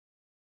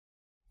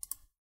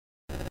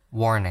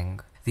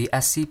Warning: the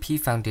SCP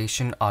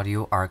Foundation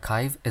audio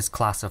archive is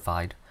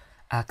classified.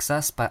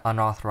 Access by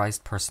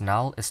unauthorized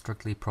personnel is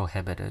strictly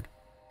prohibited.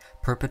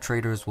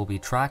 Perpetrators will be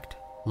tracked,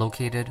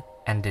 located,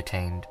 and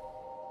detained.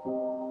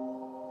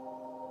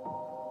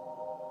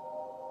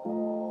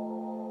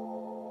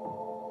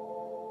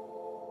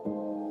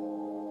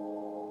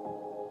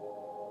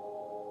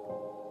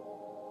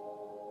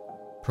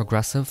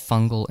 Progressive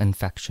fungal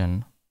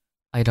infection.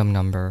 Item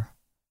number: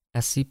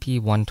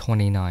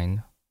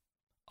 SCP-129.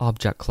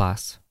 Object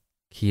Class: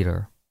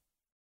 Keter.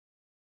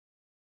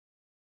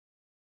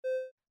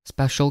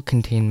 Special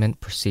Containment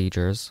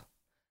Procedures.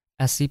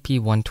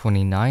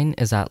 SCP-129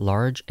 is at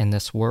large in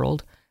this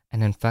world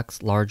and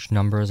infects large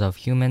numbers of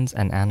humans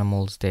and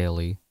animals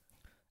daily.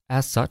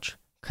 As such,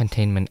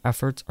 containment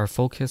efforts are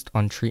focused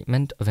on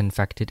treatment of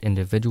infected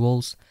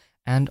individuals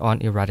and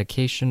on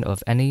eradication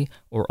of any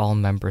or all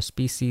member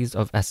species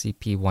of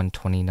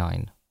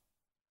SCP-129.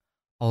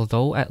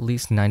 Although at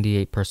least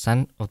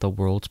 98% of the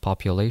world's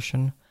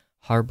population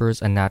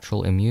harbors a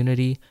natural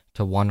immunity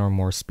to one or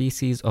more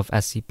species of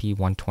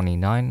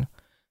SCP-129,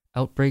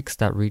 outbreaks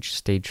that reach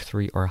Stage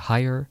 3 or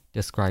higher,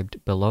 described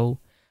below,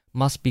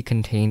 must be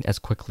contained as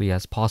quickly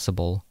as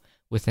possible,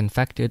 with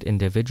infected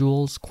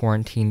individuals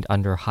quarantined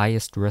under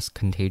highest risk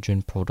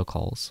contagion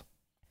protocols.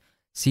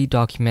 See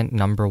document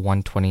number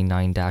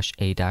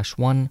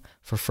 129-A-1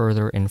 for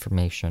further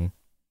information.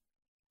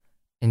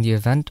 In the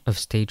event of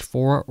Stage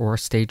 4 or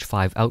Stage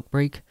 5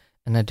 outbreak,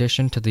 in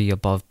addition to the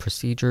above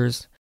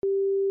procedures,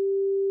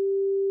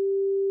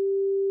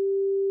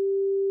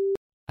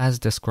 as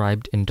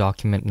described in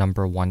document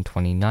number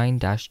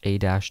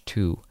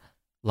 129-A-2,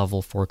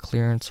 Level 4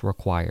 clearance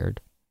required.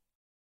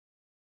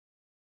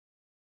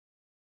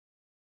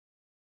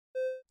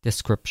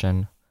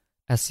 Description: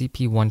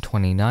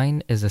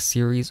 SCP-129 is a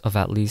series of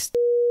at least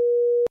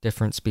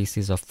different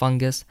species of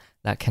fungus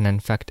that can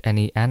infect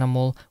any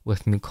animal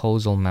with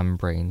mucosal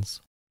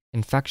membranes.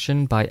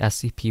 Infection by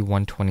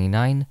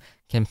SCP-129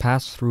 can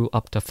pass through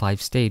up to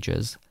 5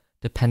 stages,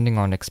 depending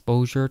on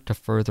exposure to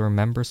further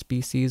member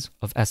species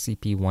of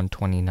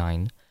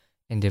SCP-129,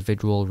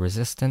 individual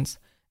resistance,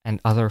 and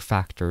other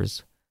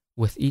factors,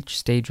 with each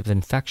stage of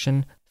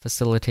infection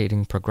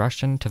facilitating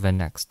progression to the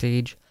next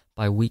stage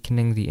by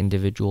weakening the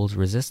individual's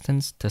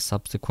resistance to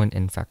subsequent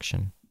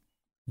infection.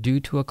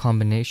 Due to a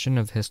combination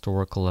of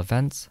historical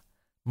events,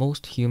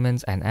 most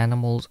humans and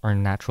animals are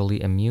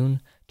naturally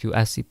immune to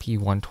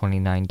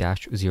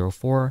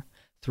SCP-129-04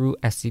 through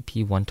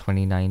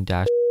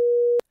SCP-129-.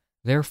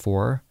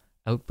 Therefore,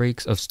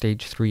 outbreaks of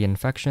Stage 3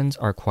 infections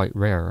are quite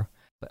rare,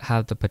 but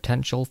have the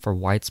potential for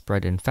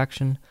widespread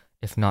infection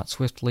if not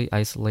swiftly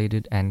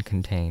isolated and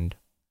contained.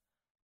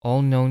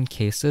 All known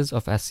cases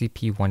of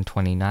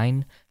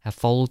SCP-129 have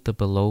followed the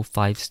below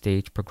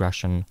 5-stage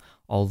progression,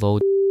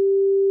 although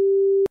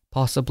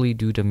possibly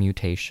due to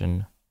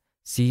mutation.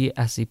 See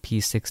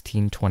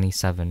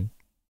SCP-1627.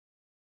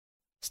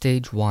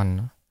 Stage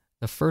 1.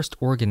 The first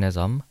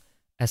organism,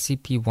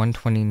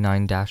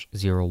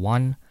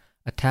 SCP-129-01,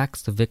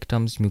 attacks the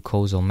victim's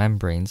mucosal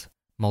membranes,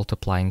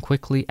 multiplying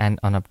quickly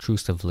and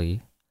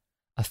unobtrusively.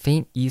 A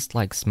faint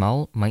yeast-like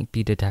smell might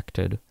be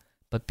detected,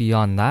 but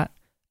beyond that,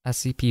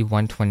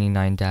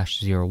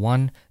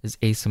 SCP-129-01 is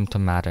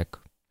asymptomatic.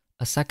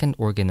 A second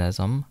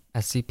organism,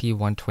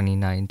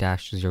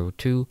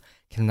 SCP-129-02,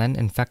 can then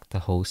infect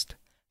the host,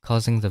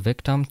 causing the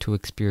victim to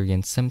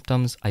experience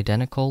symptoms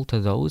identical to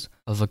those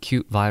of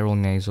acute viral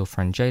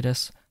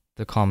nasopharyngitis,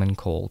 the common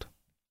cold.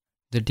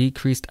 The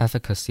decreased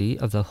efficacy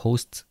of the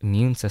host's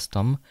immune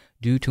system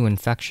due to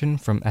infection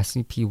from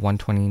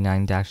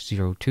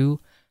SCP-129-02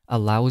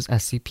 allows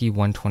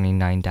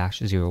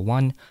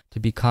SCP-129-01 to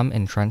become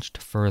entrenched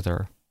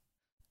further.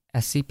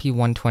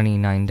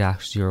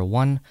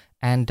 SCP-129-01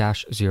 and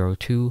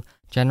 -02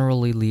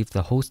 generally leave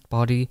the host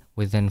body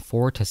within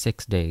 4 to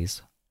 6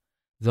 days.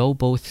 Though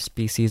both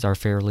species are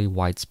fairly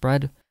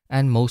widespread,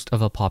 and most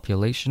of a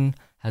population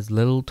has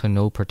little to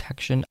no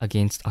protection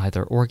against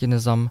either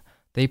organism,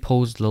 they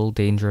pose little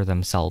danger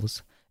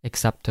themselves,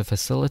 except to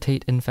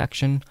facilitate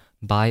infection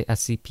by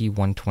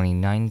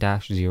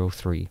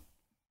SCP-129-03.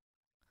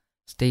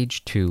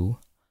 Stage 2.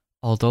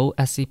 Although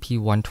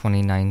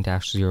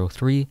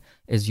SCP-129-03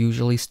 is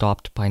usually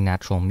stopped by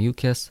natural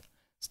mucus,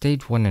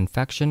 Stage 1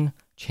 infection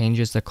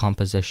changes the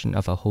composition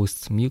of a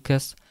host's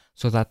mucus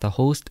so that the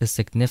host is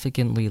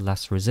significantly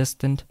less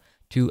resistant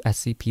to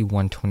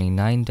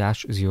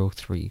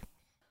SCP-129-03.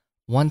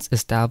 Once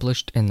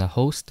established in the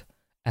host,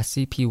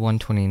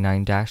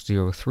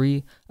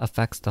 SCP-129-03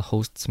 affects the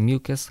host's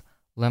mucus,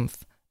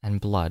 lymph, and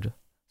blood,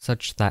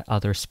 such that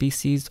other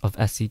species of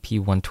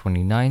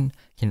SCP-129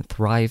 can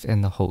thrive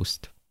in the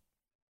host.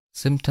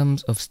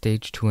 Symptoms of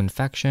Stage 2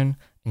 infection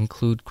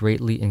include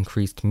greatly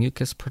increased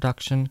mucus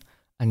production,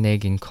 a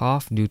nagging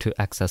cough due to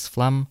excess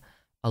phlegm,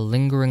 a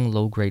lingering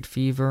low-grade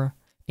fever,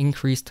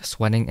 increased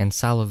sweating and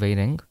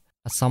salivating,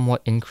 a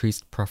somewhat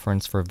increased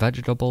preference for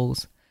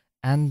vegetables,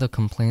 and the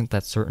complaint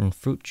that certain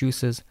fruit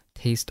juices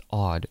taste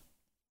odd.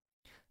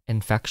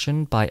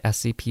 Infection by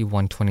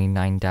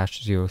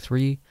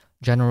SCP-129-03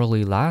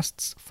 generally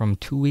lasts from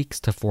 2 weeks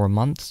to 4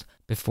 months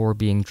before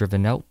being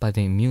driven out by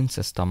the immune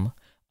system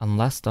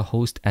unless the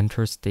host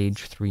enters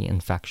stage 3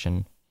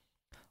 infection.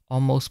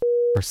 Almost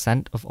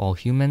percent of all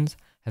humans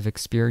have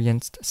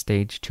experienced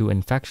stage 2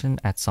 infection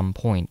at some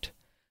point,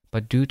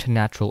 but due to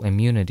natural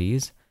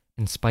immunities,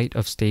 in spite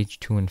of stage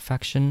 2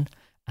 infection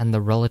and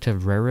the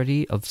relative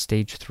rarity of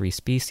stage 3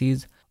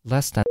 species,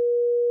 less than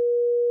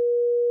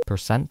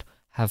percent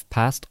have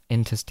passed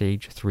into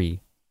stage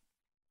 3.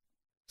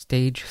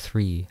 Stage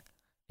 3.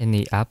 In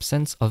the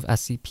absence of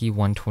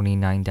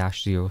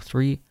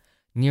SCP-129-03,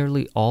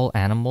 nearly all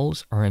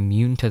animals are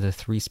immune to the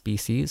 3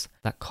 species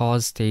that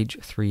cause stage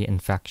 3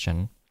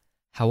 infection.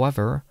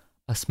 However,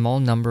 a small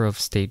number of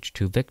stage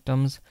 2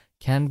 victims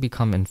can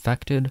become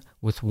infected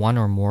with one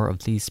or more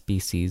of these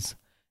species.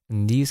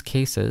 In these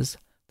cases,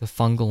 the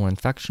fungal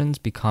infections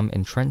become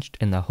entrenched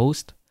in the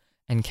host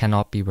and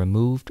cannot be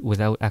removed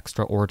without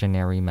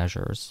extraordinary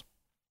measures.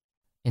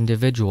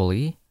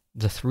 Individually,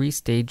 the 3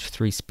 stage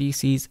 3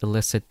 species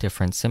elicit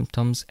different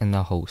symptoms in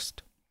the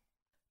host.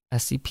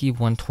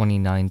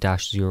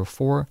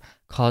 SCP-129-04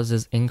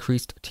 causes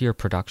increased tear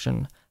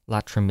production,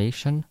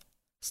 lacrimation,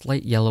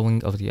 slight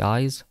yellowing of the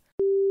eyes.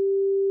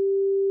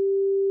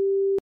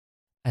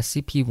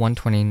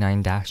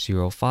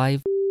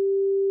 SCP-129-05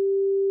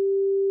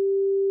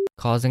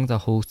 causing the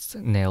host's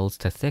nails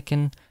to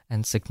thicken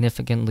and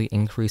significantly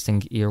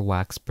increasing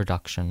earwax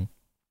production.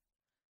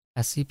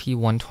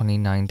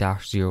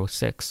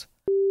 SCP-129-06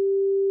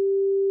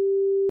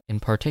 in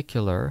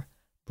particular,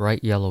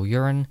 bright yellow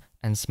urine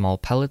and small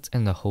pellets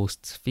in the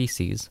host's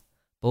feces,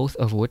 both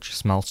of which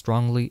smell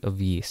strongly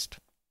of yeast.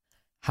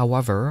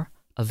 However,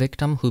 a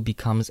victim who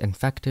becomes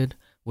infected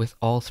with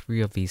all 3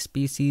 of these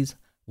species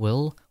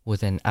will,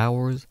 within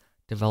hours,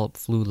 develop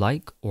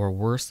flu-like or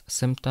worse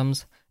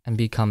symptoms and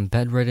become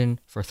bedridden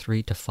for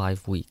 3 to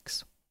 5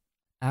 weeks.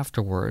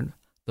 Afterward,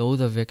 though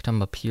the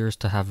victim appears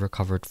to have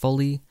recovered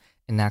fully,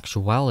 in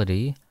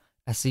actuality,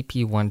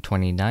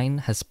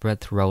 SCP-129 has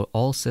spread throughout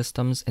all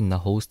systems in the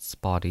host's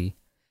body,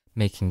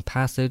 making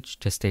passage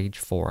to Stage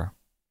 4.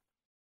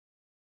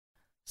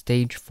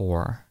 Stage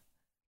 4.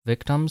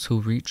 Victims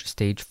who reach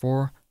Stage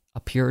 4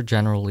 appear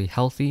generally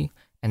healthy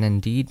and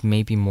indeed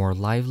may be more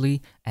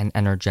lively and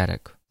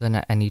energetic than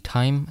at any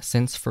time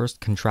since first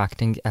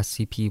contracting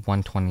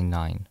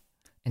SCP-129.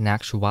 In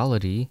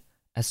actuality,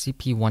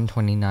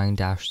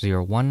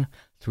 SCP-129-01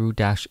 through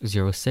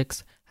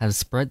 -06 has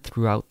spread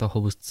throughout the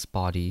host's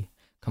body,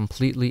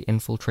 completely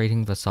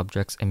infiltrating the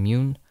subject's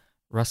immune,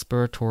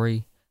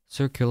 respiratory,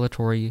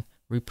 circulatory,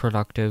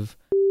 reproductive,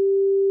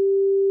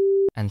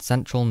 and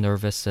central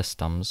nervous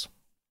systems.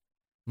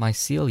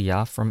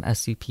 Mycelia from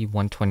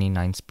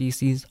SCP-129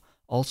 species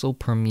also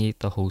permeate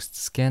the host's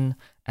skin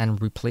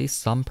and replace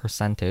some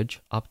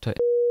percentage, up to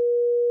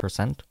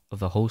 % of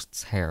the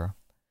host's hair.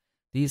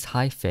 These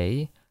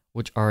hyphae,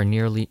 which are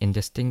nearly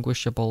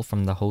indistinguishable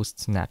from the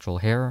host's natural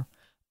hair,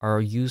 are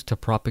used to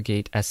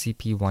propagate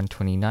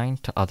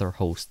SCP-129 to other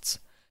hosts.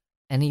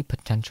 Any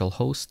potential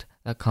host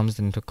that comes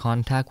into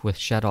contact with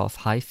shed-off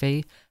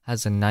hyphae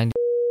has a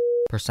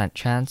 90%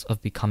 chance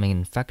of becoming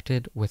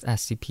infected with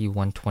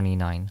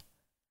SCP-129.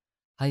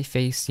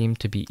 Hyphae seem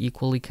to be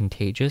equally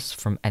contagious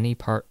from any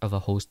part of a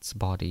host's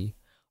body,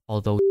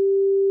 although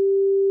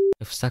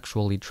if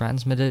sexually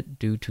transmitted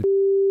due to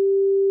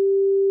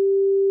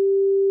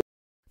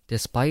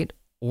despite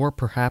or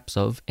perhaps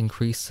of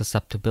increased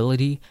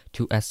susceptibility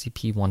to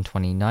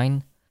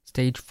SCP-129,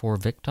 Stage 4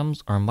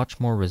 victims are much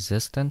more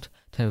resistant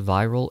to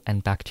viral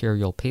and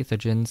bacterial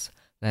pathogens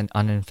than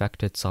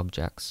uninfected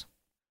subjects.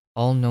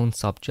 All known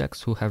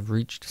subjects who have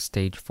reached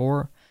Stage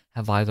 4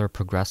 have either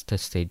progressed to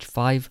Stage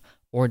 5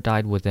 or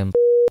died within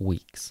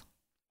weeks.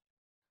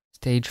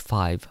 Stage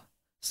 5.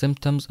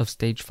 Symptoms of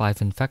Stage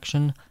 5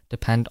 infection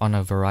depend on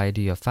a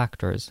variety of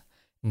factors,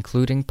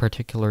 including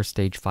particular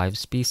Stage 5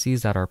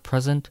 species that are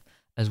present,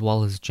 as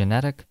well as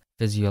genetic,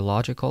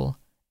 physiological,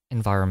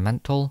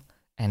 environmental,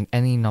 and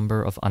any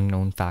number of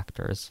unknown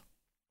factors.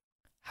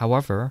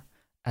 However,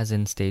 as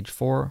in Stage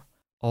 4,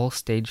 all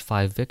Stage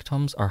 5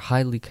 victims are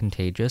highly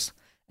contagious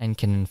and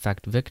can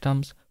infect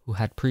victims who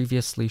had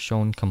previously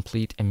shown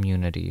complete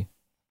immunity.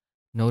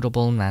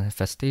 Notable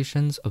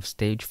manifestations of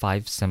Stage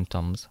 5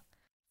 symptoms.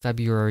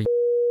 February.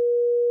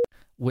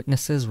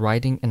 Witnesses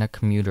riding in a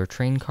commuter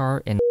train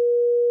car in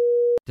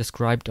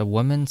described a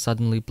woman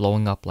suddenly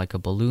blowing up like a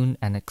balloon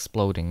and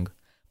exploding,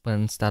 but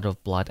instead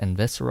of blood and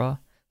viscera,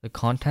 the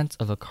contents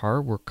of a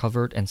car were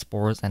covered in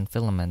spores and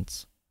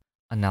filaments.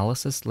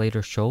 Analysis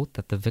later showed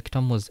that the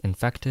victim was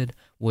infected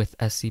with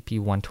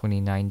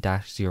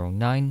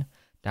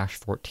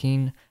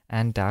SCP-129-09-14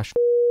 and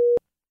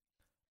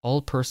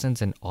all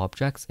persons and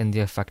objects in the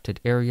affected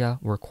area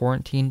were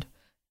quarantined,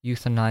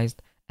 euthanized,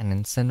 and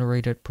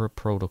incinerated per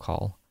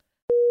protocol.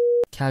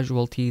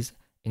 Casualties,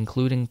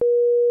 including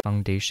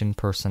Foundation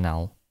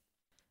personnel.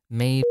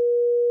 May.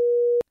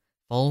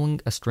 Following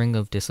a string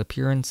of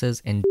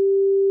disappearances in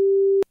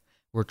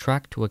were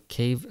tracked to a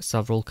cave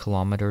several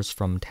kilometers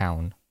from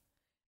town.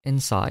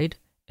 Inside,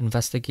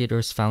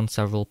 investigators found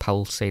several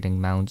pulsating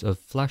mounds of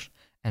flesh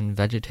and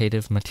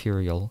vegetative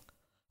material.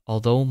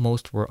 Although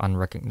most were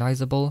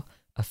unrecognizable,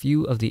 a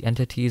few of the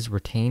entities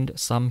retained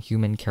some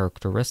human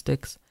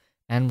characteristics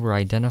and were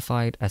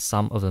identified as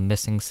some of the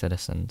missing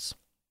citizens.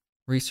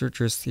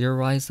 Researchers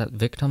theorize that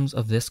victims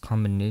of this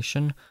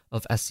combination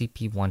of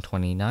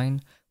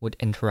SCP-129 would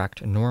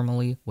interact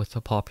normally with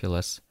the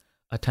populace,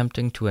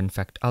 attempting to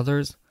infect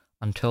others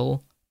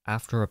until,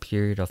 after a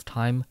period of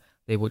time,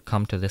 they would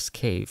come to this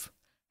cave.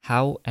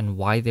 How and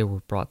why they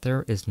were brought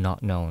there is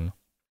not known.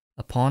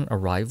 Upon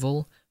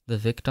arrival, the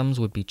victims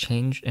would be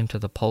changed into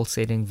the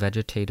pulsating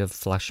vegetative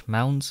flesh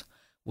mounds,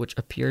 which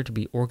appear to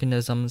be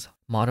organisms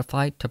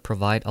modified to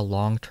provide a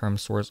long-term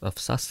source of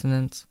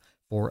sustenance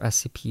for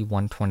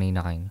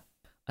SCP-129.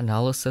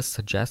 Analysis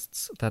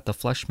suggests that the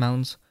flesh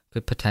mounds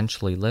could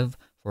potentially live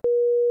for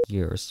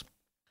years.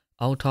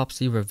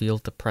 Autopsy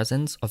revealed the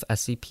presence of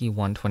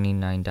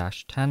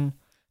SCP-129-10,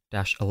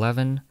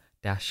 -11,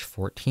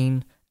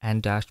 -14,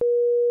 and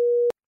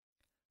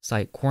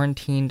site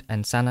quarantined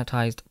and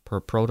sanitized per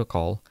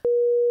protocol.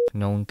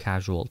 Known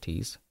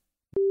casualties.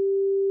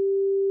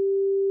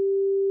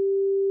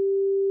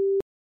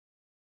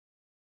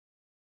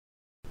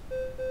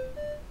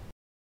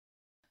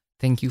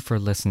 Thank you for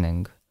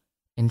listening.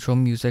 Intro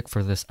music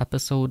for this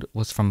episode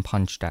was from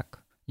Punch Deck.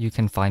 You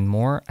can find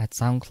more at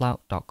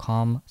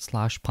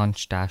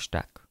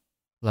soundcloud.com/punch-deck.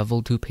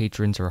 Level 2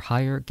 patrons or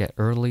higher get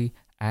early,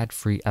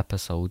 ad-free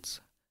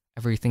episodes.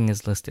 Everything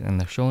is listed in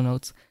the show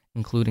notes,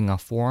 including a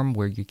form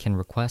where you can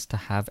request to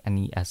have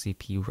any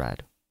SCP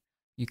read.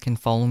 You can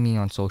follow me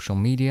on social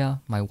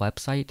media, my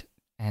website,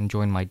 and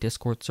join my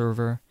Discord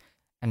server,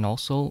 and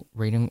also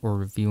rating or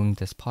reviewing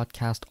this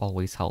podcast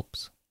always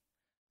helps.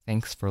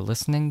 Thanks for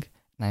listening,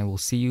 and I will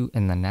see you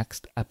in the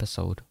next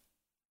episode.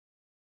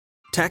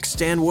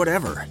 Text and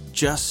whatever.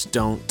 Just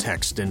don't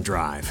text and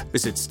drive.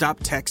 Visit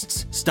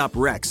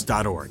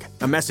StopTextsStopWrecks.org.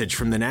 A message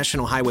from the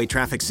National Highway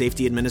Traffic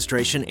Safety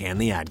Administration and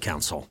the Ad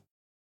Council.